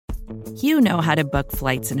You know how to book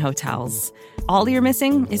flights and hotels. All you're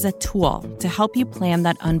missing is a tool to help you plan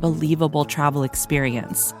that unbelievable travel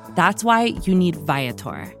experience. That's why you need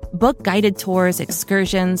Viator. Book guided tours,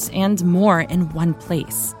 excursions, and more in one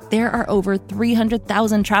place. There are over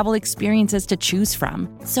 300,000 travel experiences to choose from,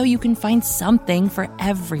 so you can find something for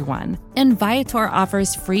everyone. And Viator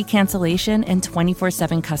offers free cancellation and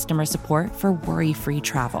 24/7 customer support for worry-free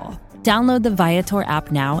travel. Download the Viator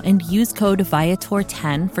app now and use code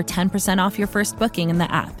Viator10 for 10% off your first booking in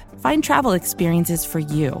the app. Find travel experiences for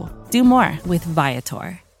you. Do more with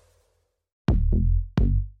Viator.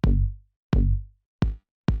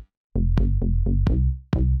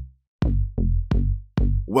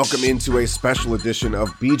 Welcome into a special edition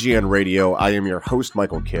of BGN Radio. I am your host,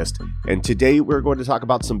 Michael Kist, and today we're going to talk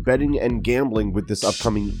about some betting and gambling with this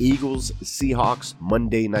upcoming Eagles-Seahawks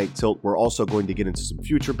Monday Night Tilt. We're also going to get into some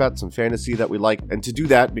future bets and fantasy that we like, and to do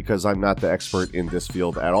that, because I'm not the expert in this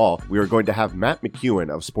field at all, we are going to have Matt McEwen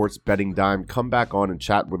of Sports Betting Dime come back on and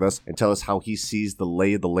chat with us and tell us how he sees the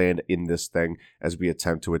lay of the land in this thing as we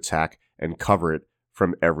attempt to attack and cover it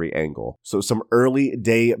from every angle. So some early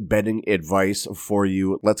day betting advice for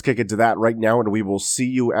you. Let's kick into that right now, and we will see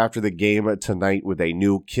you after the game tonight with a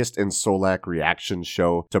new Kist and Solak reaction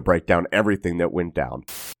show to break down everything that went down.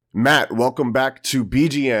 Matt, welcome back to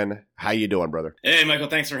BGN. How you doing, brother? Hey, Michael,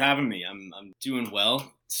 thanks for having me. I'm doing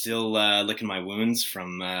well. Still licking my wounds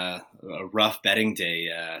from a rough betting day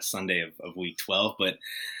Sunday of week 12, but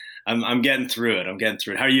I'm getting through it.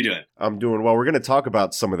 How are you doing? I'm doing well. We're going to talk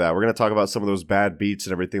about some of that. We're going to talk about some of those bad beats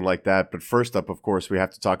and everything like that. But first up, of course, we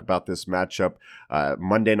have to talk about this matchup,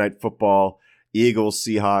 Monday Night Football, Eagles,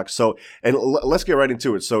 Seahawks. So, and let's get right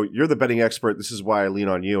into it. So you're the betting expert. This is why I lean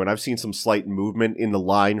on you. And I've seen some slight movement in the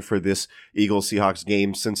line for this Eagles Seahawks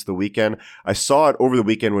game since the weekend. I saw it over the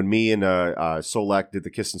weekend when me and Solak did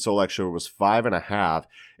the Kist and Solak show. It was 5.5.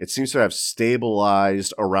 It seems to have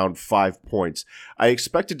stabilized around 5 points. I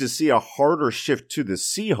expected to see a harder shift to the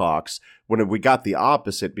Seahawks when we got the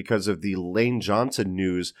opposite because of the Lane Johnson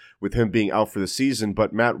news with him being out for the season.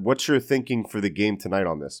 But Matt, what's your thinking for the game tonight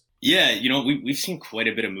on this? Yeah, we've seen quite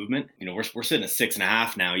a bit of movement. We're sitting at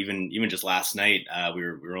 6.5 now. Even just last night, we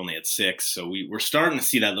were only at 6. So we're starting to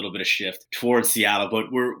see that little bit of shift towards Seattle,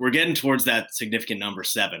 but we're getting towards that significant number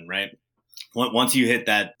 7, right? Once you hit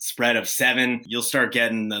that spread of 7, you'll start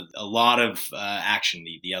getting a lot of action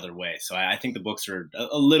the other way. So I think the books are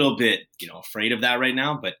a little bit, afraid of that right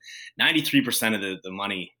now. But 93% of the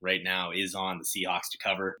money right now is on the Seahawks to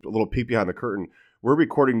cover. A little peek behind the curtain. We're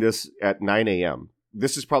recording this at 9 a.m.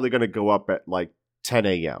 This is probably going to go up at like 10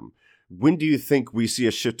 a.m. When do you think we see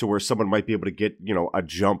a shift to where someone might be able to get, a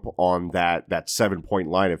jump on that 7-point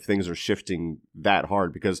line if things are shifting that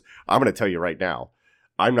hard? Because I'm going to tell you right now,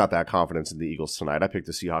 I'm not that confident in the Eagles tonight. I picked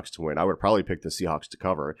the Seahawks to win. I would probably pick the Seahawks to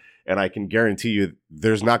cover. And I can guarantee you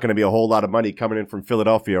there's not going to be a whole lot of money coming in from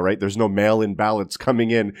Philadelphia, right? There's no mail-in ballots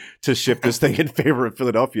coming in to shift this thing in favor of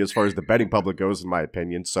Philadelphia as far as the betting public goes, in my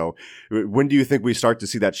opinion. So when do you think we start to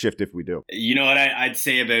see that shift if we do? You know what? I'd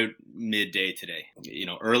say about midday today,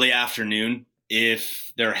 early afternoon.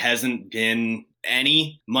 If there hasn't been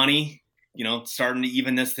any money, starting to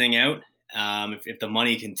even this thing out, if the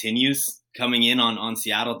money continues coming in on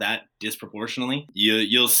Seattle that disproportionately,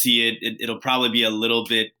 you'll see it. It'll probably be a little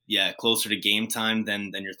bit closer to game time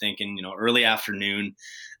than you're thinking. Early afternoon.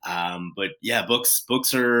 But yeah,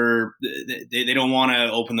 books are they don't want to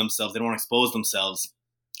open themselves. They don't want to expose themselves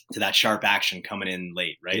to that sharp action coming in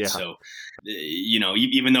late, right? Yeah. So,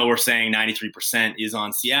 even though we're saying 93% is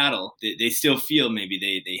on Seattle, they still feel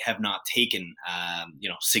maybe they have not taken,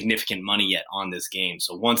 significant money yet on this game.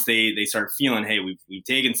 So once they start feeling, hey, we've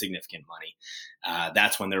taken significant money,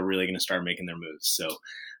 that's when they're really going to start making their moves. So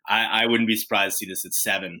I wouldn't be surprised to see this at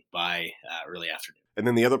 7 by early afternoon. And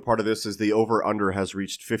then the other part of this is the over-under has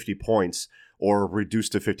reached 50 points or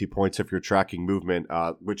reduced to 50 points if you're tracking movement,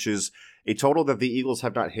 which is a total that the Eagles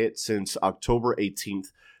have not hit since October 18th.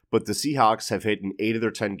 But the Seahawks have hit in 8 of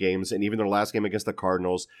their 10 games, and even their last game against the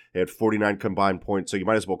Cardinals, they had 49 combined points, so you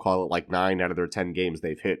might as well call it like 9 out of their 10 games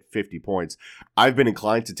they've hit 50 points. I've been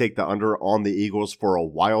inclined to take the under on the Eagles for a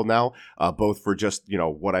while now, both for just,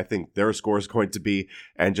 what I think their score is going to be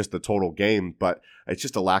and just the total game, but it's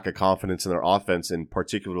just a lack of confidence in their offense, and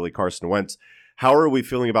particularly Carson Wentz. How are we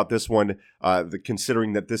feeling about this one,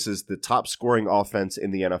 considering that this is the top scoring offense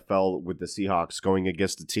in the NFL with the Seahawks going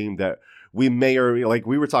against a team that we may, or like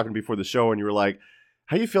we were talking before the show and you were like,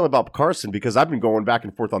 how you feeling about Carson? Because I've been going back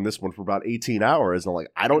and forth on this one for about 18 hours. And I'm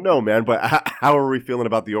like, I don't know, man, but how are we feeling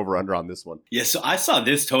about the over-under on this one? Yeah, so I saw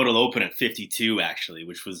this total open at 52, actually,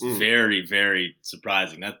 which was very, very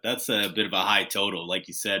surprising. That's a bit of a high total, like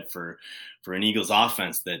you said, for for an Eagles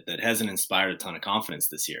offense that hasn't inspired a ton of confidence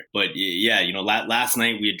this year. But yeah, last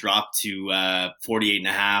night we had dropped to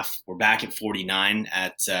 48.5. We're back at 49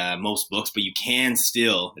 at most books, but you can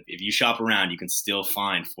still, if you shop around, you can still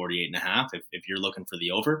find 48.5 if you're looking for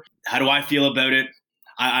the over. How do I feel about it?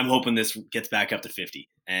 I'm hoping this gets back up to 50,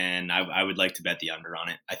 and I would like to bet the under on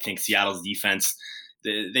it. I think Seattle's defense,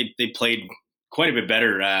 they played quite a bit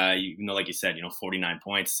better, even though, like you said, 49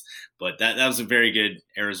 points. But that was a very good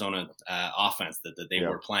Arizona offense that they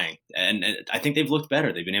were playing. And I think they've looked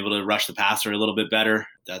better. They've been able to rush the passer a little bit better.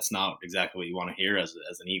 That's not exactly what you want to hear as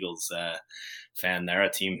an Eagles fan. They're a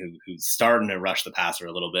team who's starting to rush the passer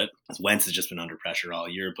a little bit. Wentz has just been under pressure all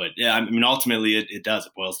year. But yeah, I mean, ultimately it does.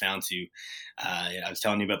 It boils down to, I was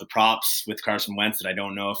telling you about the props with Carson Wentz that I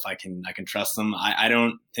don't know if I can trust them. I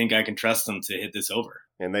don't think I can trust them to hit this over.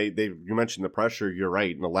 And you mentioned the pressure. You're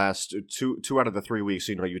right. In the last two out of the 3 weeks,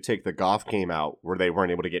 you take the Goff game out where they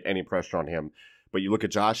weren't able to get any pressure on him. But you look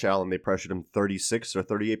at Josh Allen, they pressured him 36 or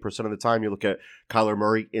 38% of the time. You look at Kyler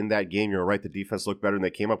Murray in that game, you're right, the defense looked better, and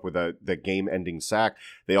they came up with the game-ending sack.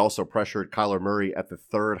 They also pressured Kyler Murray at the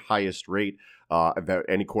third highest rate that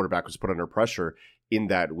any quarterback was put under pressure in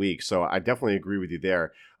that week. So I definitely agree with you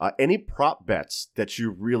there. Any prop bets that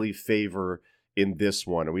you really favor in this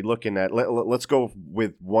one? Are we looking at, let's go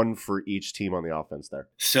with one for each team on the offense there.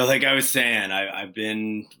 So like I was saying, I've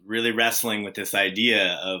been really wrestling with this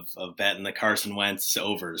idea of betting the Carson Wentz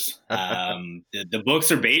overs. The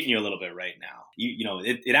books are baiting you a little bit right now.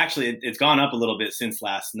 It's gone up a little bit since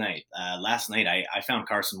last night. Last night I found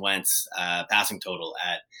Carson Wentz passing total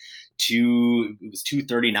at it was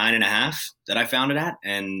 239.5 that I found it at.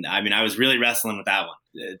 And I mean, I was really wrestling with that one.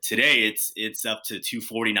 Today it's up to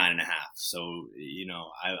 249.5. So,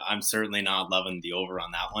 I'm certainly not loving the over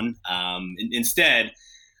on that one. Instead,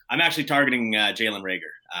 I'm actually targeting Jalen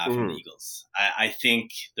Reagor from the Eagles. I think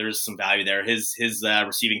there's some value there. His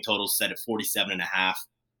receiving total is set at 47.5.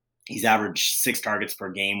 He's averaged 6 targets per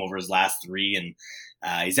game over his last 3,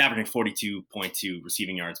 and he's averaging 42.2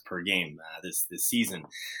 receiving yards per game this season.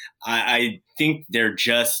 I think they're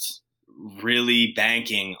just really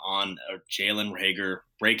banking on a Jalen Reagor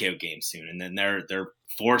breakout game soon, and then they're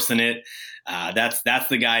forcing it. That's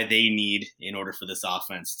the guy they need in order for this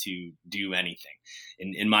offense to do anything,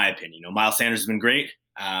 in my opinion. Miles Sanders has been great.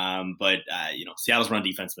 But Seattle's run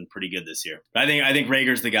defense has been pretty good this year. But I think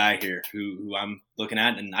Reagor's the guy here who I'm looking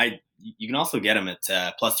at, and you can also get him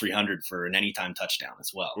at plus 300 for an anytime touchdown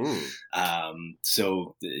as well.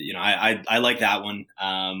 So I like that one.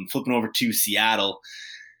 Flipping over to Seattle,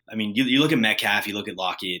 I mean, you look at Metcalf, you look at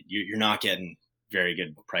Lockett, you're not getting very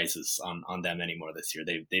good prices on them anymore this year.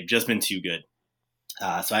 They've just been too good.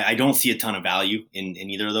 So I don't see a ton of value in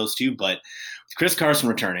either of those two. But with Chris Carson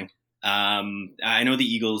returning, I know the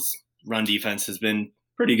Eagles' run defense has been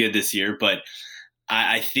pretty good this year, but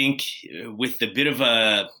I think with the bit of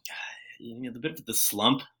the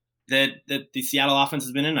slump that the Seattle offense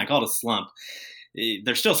has been in, I call it a slump.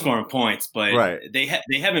 They're still scoring points, but right. they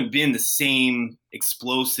haven't been the same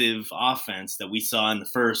explosive offense that we saw in the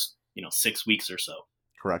first 6 weeks or so.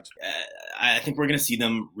 Correct. I think we're going to see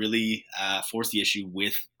them really force the issue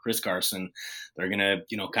with Chris Carson. They're going to,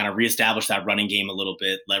 kind of reestablish that running game a little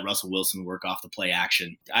bit, let Russell Wilson work off the play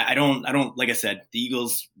action. I don't, like I said, the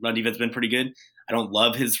Eagles' run defense has been pretty good. I don't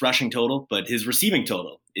love his rushing total, but his receiving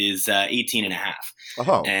total is 18.5.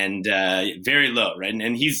 Oh. And very low, right?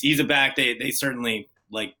 And he's a back. They certainly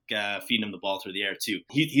like feeding him the ball through the air too.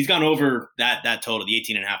 He's gone over that total, the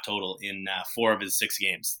 18.5 total, in 4 of his 6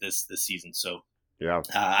 games this season. So yeah,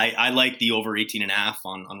 I like the over 18.5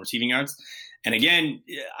 on receiving yards. And again,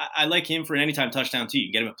 I like him for an anytime touchdown too. You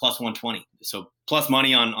can get him at plus 120. So plus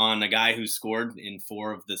money on a guy who's scored in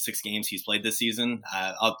 4 of the 6 games he's played this season.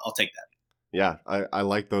 I'll take that. Yeah, I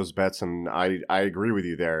like those bets, and I agree with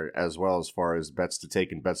you there as well as far as bets to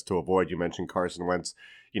take and bets to avoid. You mentioned Carson Wentz,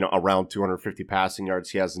 around 250 passing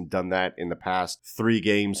yards. He hasn't done that in the past 3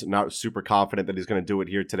 games. Not super confident that he's going to do it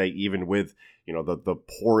here today, even with, the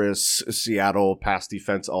porous Seattle pass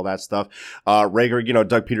defense, all that stuff. Reagor,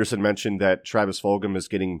 Doug Peterson mentioned that Travis Fulgham is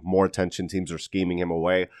getting more attention. Teams are scheming him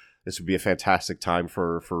away. This would be a fantastic time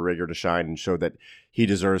for Reagor to shine and show that he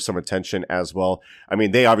deserves some attention as well. I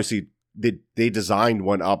mean, they obviously... They designed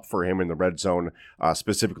one up for him in the red zone,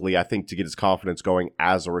 specifically, I think, to get his confidence going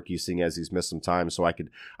as a rookie, seeing as he's missed some time. So I could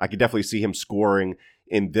definitely see him scoring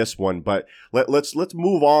in this one. But let's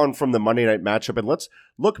move on from the Monday night matchup, and let's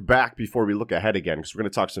look back before we look ahead again, because we're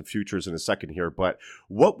going to talk some futures in a second here. But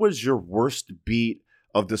what was your worst beat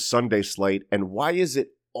of the Sunday slate, and why is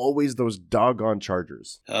it always those doggone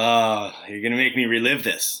Chargers? Oh, you're going to make me relive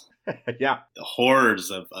this. Yeah. The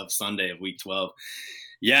horrors of Sunday of week 12.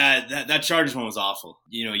 Yeah, that Chargers one was awful.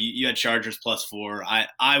 You had Chargers +4.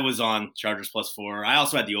 I was on Chargers +4. I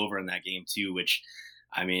also had the over in that game too, which,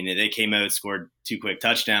 I mean, they came out, scored 2 quick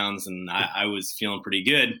touchdowns, and I was feeling pretty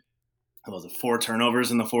good. What was it, 4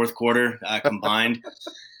 turnovers in the fourth quarter combined?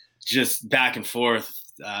 Just back and forth,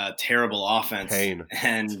 terrible offense. Pain.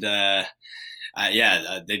 And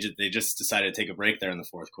they just decided to take a break there in the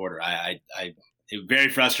fourth quarter. It was very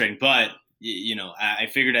frustrating, but I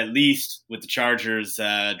figured at least with the Chargers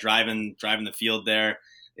driving the field there,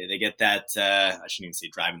 they get that. I shouldn't even say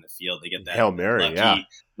driving the field. They get that Hail Mary,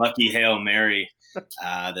 lucky Hail Mary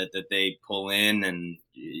that they pull in, and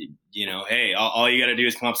hey, all you got to do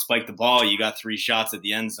is come up, spike the ball. You got 3 shots at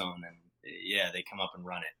the end zone, and they come up and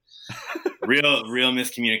run it. Real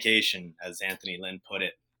miscommunication, as Anthony Lynn put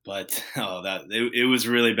it. But it was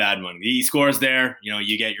really bad money. He scores there,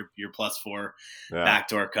 you get your +4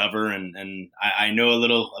 backdoor cover, and I know a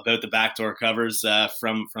little about the backdoor covers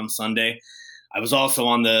from Sunday. I was also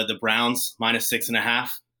on the Browns -6.5,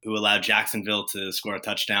 who allowed Jacksonville to score a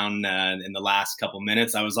touchdown in the last couple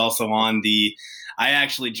minutes. I was also on I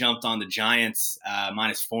actually jumped on the Giants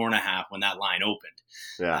 -4.5 when that line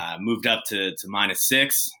opened. Moved up to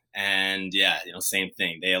 -6. And same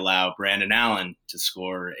thing. They allow Brandon Allen to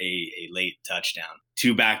score a late touchdown.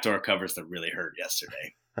 2 backdoor covers that really hurt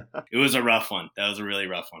yesterday. It was a rough one. That was a really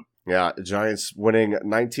rough one. Yeah, Giants winning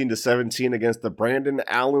 19-17 against the Brandon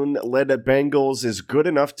Allen-led Bengals is good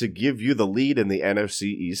enough to give you the lead in the NFC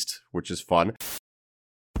East, which is fun.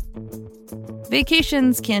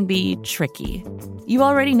 Vacations can be tricky. You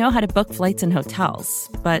already know how to book flights and hotels,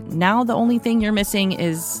 but now the only thing you're missing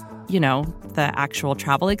is the actual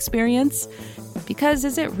travel experience. Because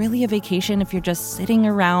is it really a vacation if you're just sitting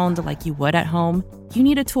around like you would at home? You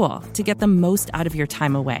need a tool to get the most out of your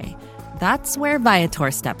time away. That's where Viator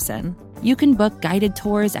steps in. You can book guided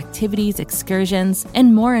tours, activities, excursions,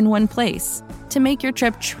 and more in one place to make your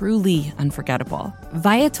trip truly unforgettable.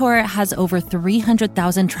 Viator has over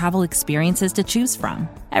 300,000 travel experiences to choose from.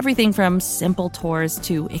 Everything from simple tours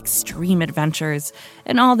to extreme adventures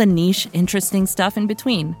and all the niche, interesting stuff in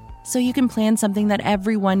between. So you can plan something that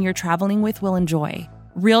everyone you're traveling with will enjoy.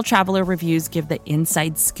 Real traveler reviews give the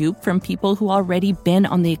inside scoop from people who already been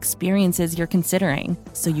on the experiences you're considering,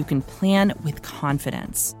 so you can plan with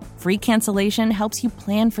confidence. Free cancellation helps you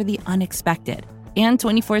plan for the unexpected. And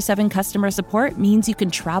 24/7 customer support means you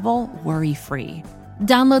can travel worry-free.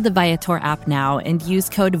 Download the Viator app now and use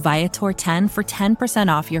code Viator10 for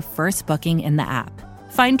 10% off your first booking in the app.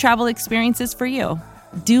 Find travel experiences for you.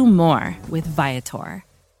 Do more with Viator.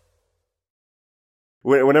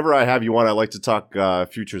 Whenever I have you on, I like to talk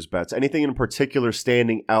futures bets. Anything in particular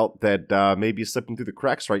standing out that may be slipping through the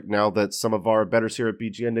cracks right now that some of our bettors here at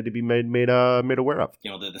BGN need to be made aware of?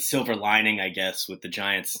 The silver lining, I guess, with the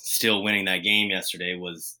Giants still winning that game yesterday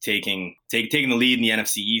was taking the lead in the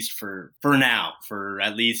NFC East for now, for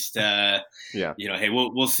at least hey,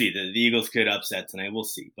 we'll see. The Eagles could upset tonight. We'll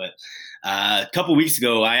see. But a couple weeks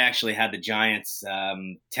ago, I actually had the Giants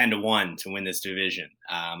 10-1 to win this division.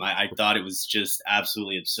 I thought it was just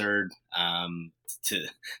absolutely absurd to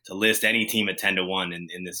list any team at 10-1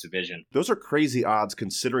 in this division. Those are crazy odds,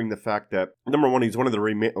 considering the fact that, number one, he's one of the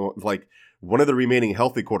remaining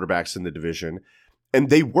healthy quarterbacks in the division, and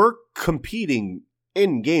they were competing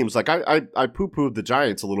in games. Like I poo-pooed the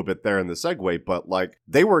Giants a little bit there in the segue, but like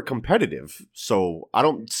they were competitive, so I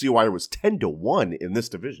don't see why it was 10-1 in this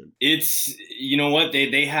division. It's what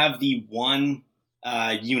they have the one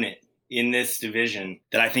unit in this division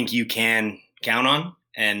that I think you can count on,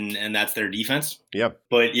 and that's their defense. Yeah.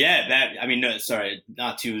 But yeah,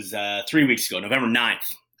 it was 3 weeks ago, November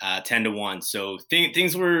 9th, 10-1. So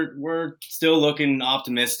things were still looking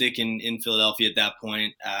optimistic in Philadelphia at that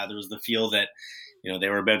point. There was the feel that they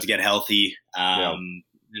were about to get healthy.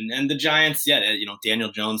 And the Giants,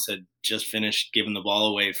 Daniel Jones had just finished giving the ball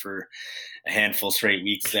away for a handful straight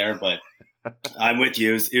weeks there, but I'm with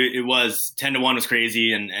you. It was 10-1 was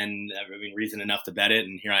crazy, and I mean, reason enough to bet it.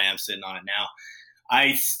 And here I am sitting on it now.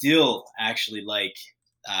 I still actually like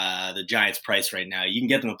the Giants price right now. You can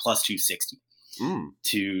get them at +260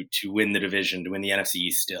 to win the division, to win the NFC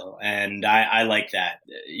East still. And I like that,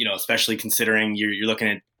 especially considering you're looking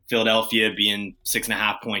at Philadelphia being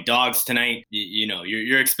 6.5-point dogs tonight.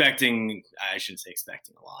 You're expecting, I shouldn't say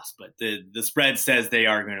expecting a loss, but the spread says they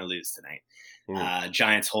are going to lose tonight.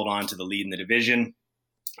 Giants hold on to the lead in the division.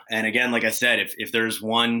 And again, like I said, if there's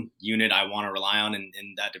one unit I want to rely on in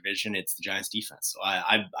that division, it's the Giants defense. So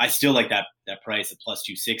I still like that price at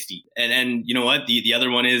 +260. And you know what? The other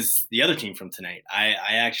one is the other team from tonight. I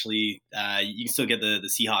actually, you can still get the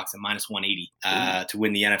Seahawks at -180 to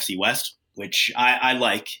win the NFC West, which I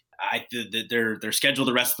like. their schedule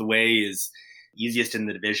the rest of the way is easiest in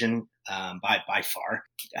the division by far.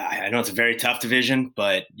 I know it's a very tough division,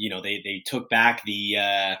 but they took back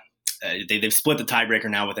they've split the tiebreaker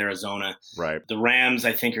now with Arizona. Right. The Rams,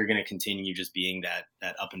 I think, are going to continue just being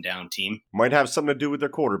that up and down team. Might have something to do with their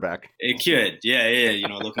quarterback. It could, yeah.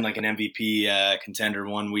 Looking like an MVP contender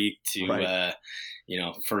one week to right.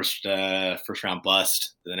 First round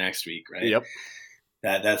bust the next week, right? Yep.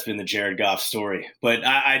 That's been the Jared Goff story. But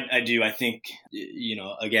I think,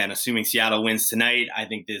 again, assuming Seattle wins tonight, I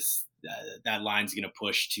think that line's going to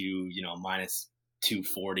push to, minus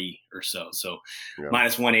 240 or so. So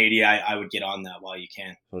minus 180, I would get on that while you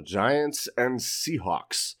can. So Giants and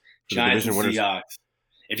Seahawks. Giants and Seahawks.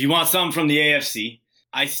 If you want something from the AFC,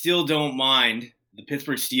 I still don't mind the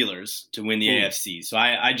Pittsburgh Steelers to win the AFC. So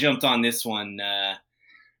I jumped on this one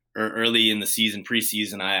early in the season,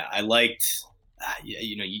 preseason. I liked...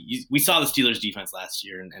 we saw the Steelers defense last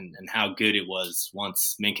year and how good it was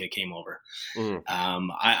once Minka came over.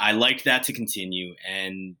 I liked that to continue,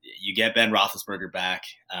 and you get Ben Roethlisberger back.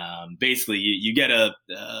 Basically, you get a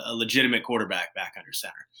legitimate quarterback back under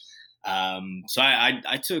center. So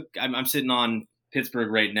I'm sitting on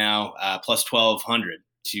Pittsburgh right now, plus 1,200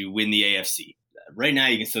 to win the AFC. Right now,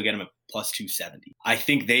 you can still get them at plus 270. I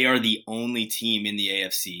think they are the only team in the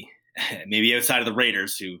AFC, maybe outside of the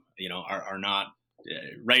Raiders, who are not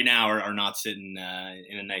right now are not sitting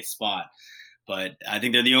in a nice spot, but I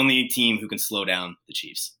think they're the only team who can slow down the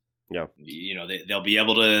Chiefs. Yeah, they'll be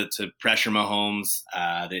able to pressure Mahomes.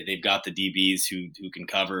 They've got the DBs who can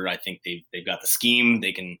cover. I think they've got the scheme.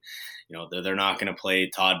 They can, they're not going to play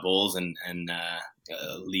Todd Bowles and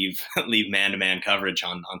leave man-to-man coverage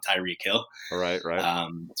on Tyreek Hill. Right.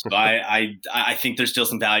 So I think there's still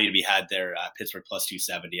some value to be had there. Pittsburgh plus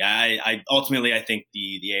 270. I ultimately think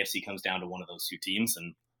the AFC comes down to one of those two teams,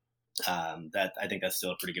 and that I think that's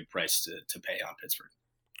still a pretty good price to pay on Pittsburgh.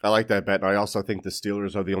 I like that bet. And I also think the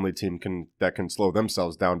Steelers are the only team that can slow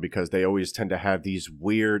themselves down, because they always tend to have these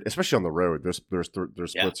weird, especially on the road. Their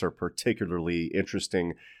splits are particularly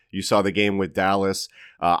interesting. You saw the game with Dallas.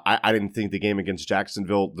 I didn't think the game against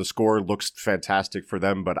Jacksonville, the score looks fantastic for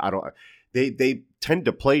them, but they tend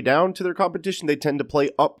to play down to their competition. They tend to play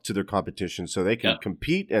up to their competition, so they can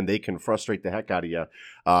compete and they can frustrate the heck out of you.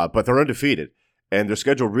 But they're undefeated, and their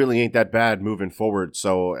schedule really ain't that bad moving forward.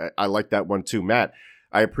 So I like that one too, Matt.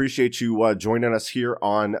 I appreciate you joining us here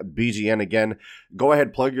on BGN again. Go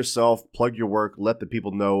ahead, plug yourself, plug your work, let the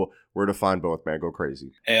people know where to find both, man. Go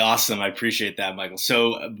crazy. Hey, awesome. I appreciate that, Michael.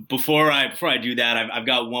 So before I do that, I've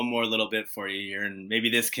got one more little bit for you here, and maybe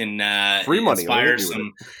this can free money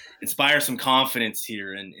inspire some confidence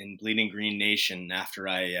here in Bleeding Green Nation after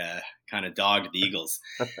I kind of dogged the Eagles.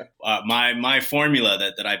 My formula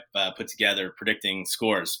that I put together predicting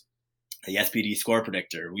scores, the SPD score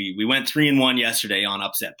predictor. We went 3-1 yesterday on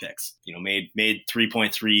upset picks. Made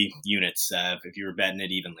 3.3 units if you were betting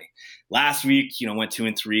it evenly. Last week, went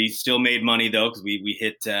 2-3. Still made money though, because we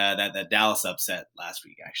hit that Dallas upset last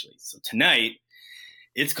week actually. So tonight,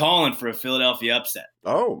 it's calling for a Philadelphia upset.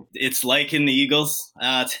 Oh, it's like in the Eagles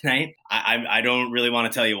tonight. I don't really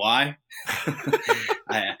want to tell you why.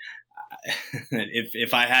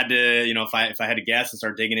 If I had to, if I had to guess and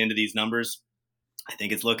start digging into these numbers, I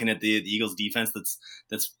think it's looking at the Eagles defense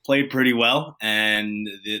that's played pretty well, and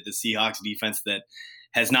the Seahawks defense that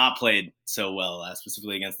has not played so well,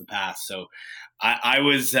 specifically against the pass. So I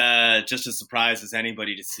was just as surprised as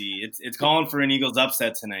anybody to see it's calling for an Eagles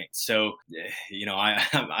upset tonight. So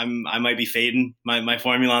I might be fading my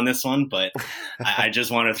formula on this one, but I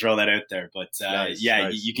just want to throw that out there. But nice.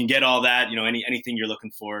 You can get all that. Anything you're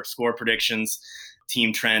looking for, score predictions,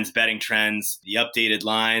 team trends, betting trends, the updated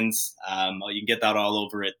lines. You can get that all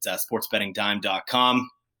over at sportsbettingdime.com.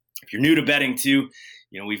 If you're new to betting too,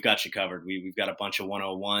 we've got you covered. We've got a bunch of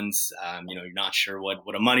 101s. You're not sure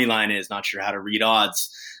what a money line is, not sure how to read odds.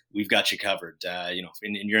 We've got you covered.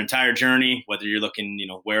 In your entire journey, whether you're looking,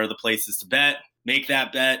 where are the places to bet, make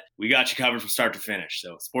that bet. We got you covered from start to finish.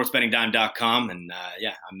 So sportsbettingdime.com. And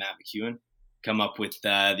I'm Matt McEwen. Come up with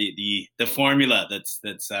the formula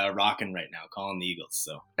that's rocking right now, calling the Eagles.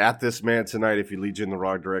 So at this man tonight, if he leads you in the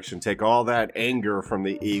wrong direction, take all that anger from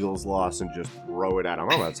the Eagles' loss and just throw it at him.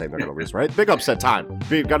 I'm not saying they're going to lose, right? Big upset time.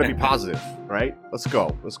 Got to be positive, right? Let's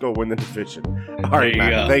go win the division. All right,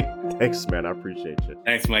 Matt. Thanks, man. I appreciate you.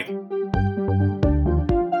 Thanks, Mike.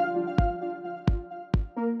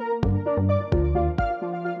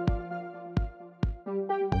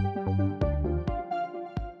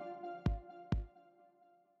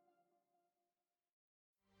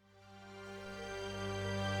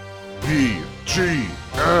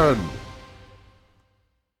 BGN.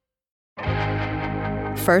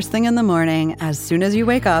 First thing in the morning, as soon as you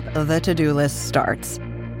wake up, the to-do list starts.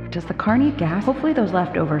 Does the car need gas? Hopefully those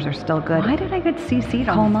leftovers are still good. Why did I get CC'd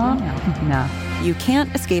on Call Mom? No. You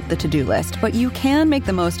can't escape the to-do list, but you can make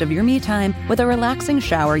the most of your me time with a relaxing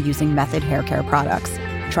shower using Method hair care products.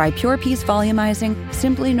 Try Pure Peace Volumizing,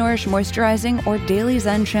 Simply Nourish Moisturizing, or Daily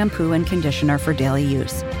Zen Shampoo and Conditioner for daily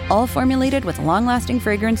use. All formulated with long-lasting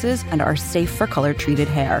fragrances and are safe for color-treated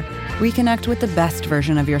hair. Reconnect with the best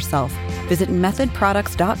version of yourself. Visit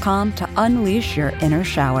methodproducts.com to unleash your inner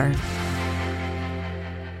shower.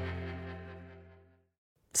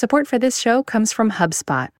 Support for this show comes from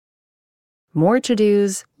HubSpot. More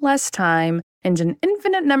to-dos, less time, and an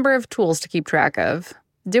infinite number of tools to keep track of.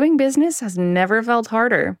 Doing business has never felt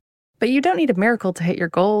harder. But you don't need a miracle to hit your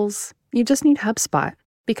goals. You just need HubSpot,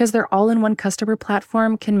 because their all-in-one customer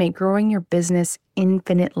platform can make growing your business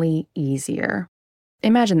infinitely easier.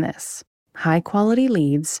 Imagine this: high-quality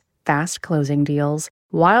leads, fast closing deals,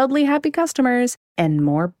 wildly happy customers, and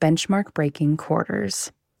more benchmark-breaking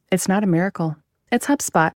quarters. It's not a miracle. It's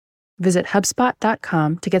HubSpot. Visit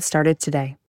HubSpot.com to get started today.